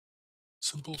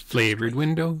Simple. Flavored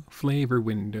window, flavor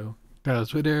window.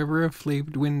 Does whatever a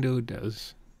flavored window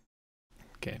does.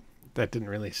 Okay, that didn't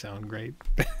really sound great.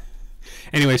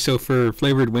 Anyway, so for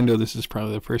flavored window, this is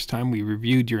probably the first time we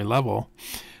reviewed your level.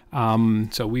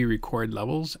 So we record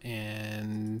levels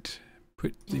and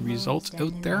put the results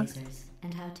out there.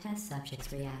 And how test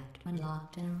subjects react when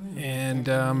locked in a room. And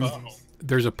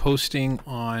there's a posting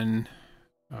on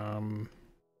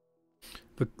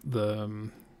the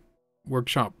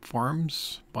workshop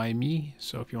forums by me.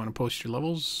 So if you want to post your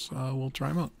levels, we'll try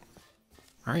them out.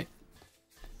 All right.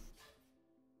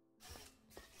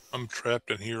 I'm trapped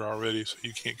in here already, so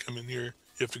you can't come in here.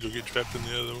 You have to go get trapped in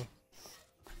the other one.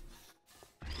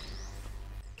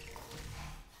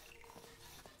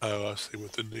 Oh, I see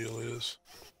what the deal is.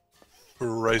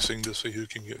 We're racing to see who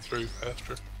can get through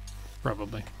faster.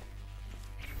 Probably.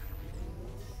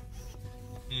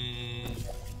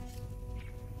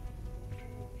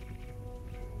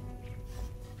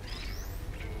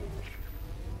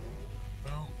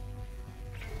 Well.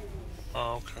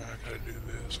 Oh, okay, I gotta do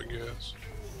this, I guess.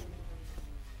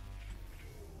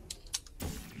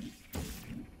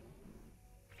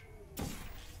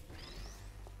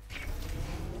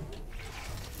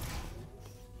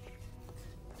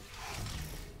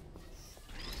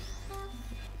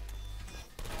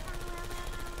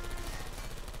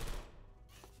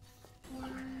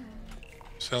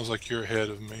 Sounds like you're ahead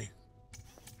of me.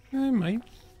 I might.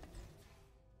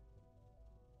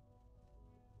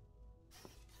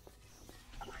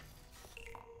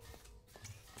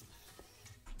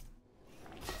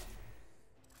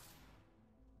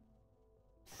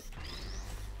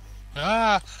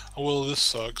 Ah, well, this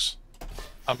sucks.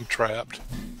 I'm trapped,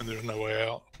 and there's no way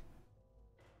out.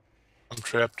 I'm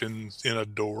trapped in a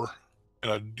door, in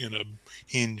a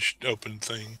hinged open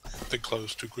thing that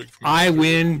closed too quick for me. I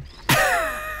win.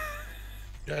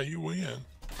 Yeah, you win.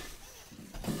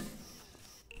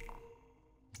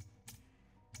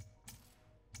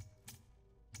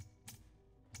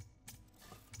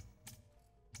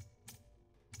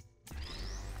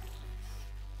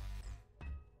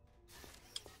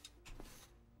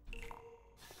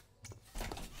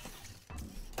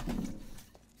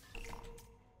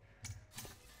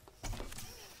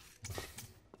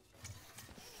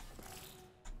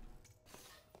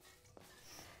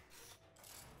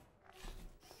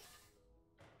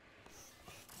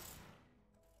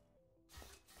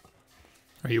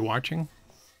 Are you watching?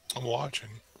 I'm watching.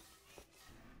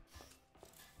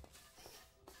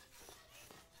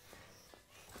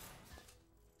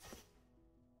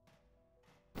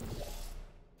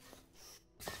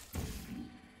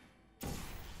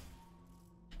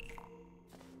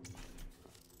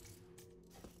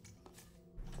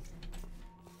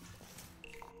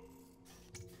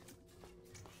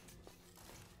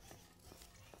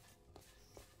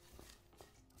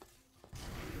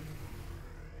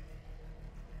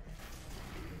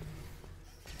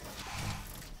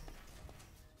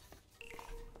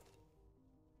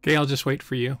 Okay, I'll just wait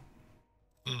for you.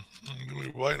 I'm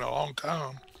gonna be waiting a long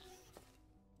time.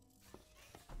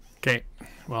 Okay,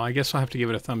 well, I guess I'll have to give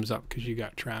it a thumbs up because you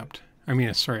got trapped. I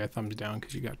mean, sorry, a thumbs down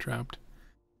because you got trapped.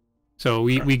 So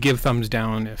we give thumbs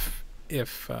down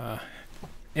if the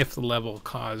level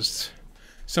caused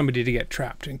somebody to get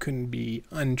trapped and couldn't be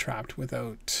untrapped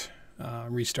without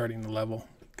restarting the level,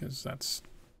 because that's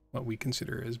what we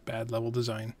consider as bad level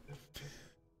design.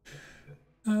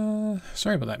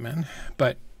 Sorry about that, man,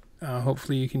 but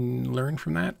hopefully you can learn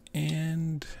from that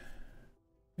and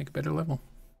make a better level,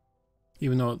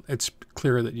 even though it's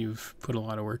clear that you've put a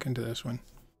lot of work into this one.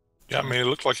 Yeah, I mean, it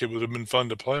looked like it would have been fun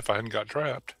to play if I hadn't got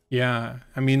trapped. Yeah,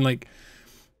 I mean, like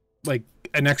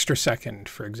an extra second,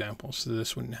 for example, so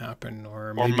this wouldn't happen,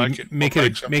 or maybe make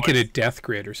it a death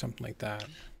grid or something like that.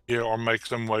 Yeah, or make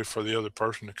some way for the other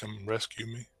person to come and rescue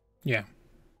me. Yeah.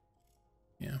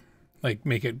 Yeah. Like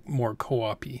make it more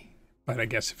co-op-y. But I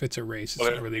guess if it's a race, it's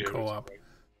not really co-op.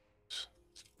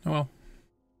 Oh well. All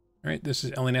right, this is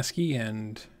Elenesski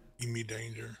and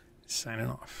GimmeDanger signing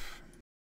off.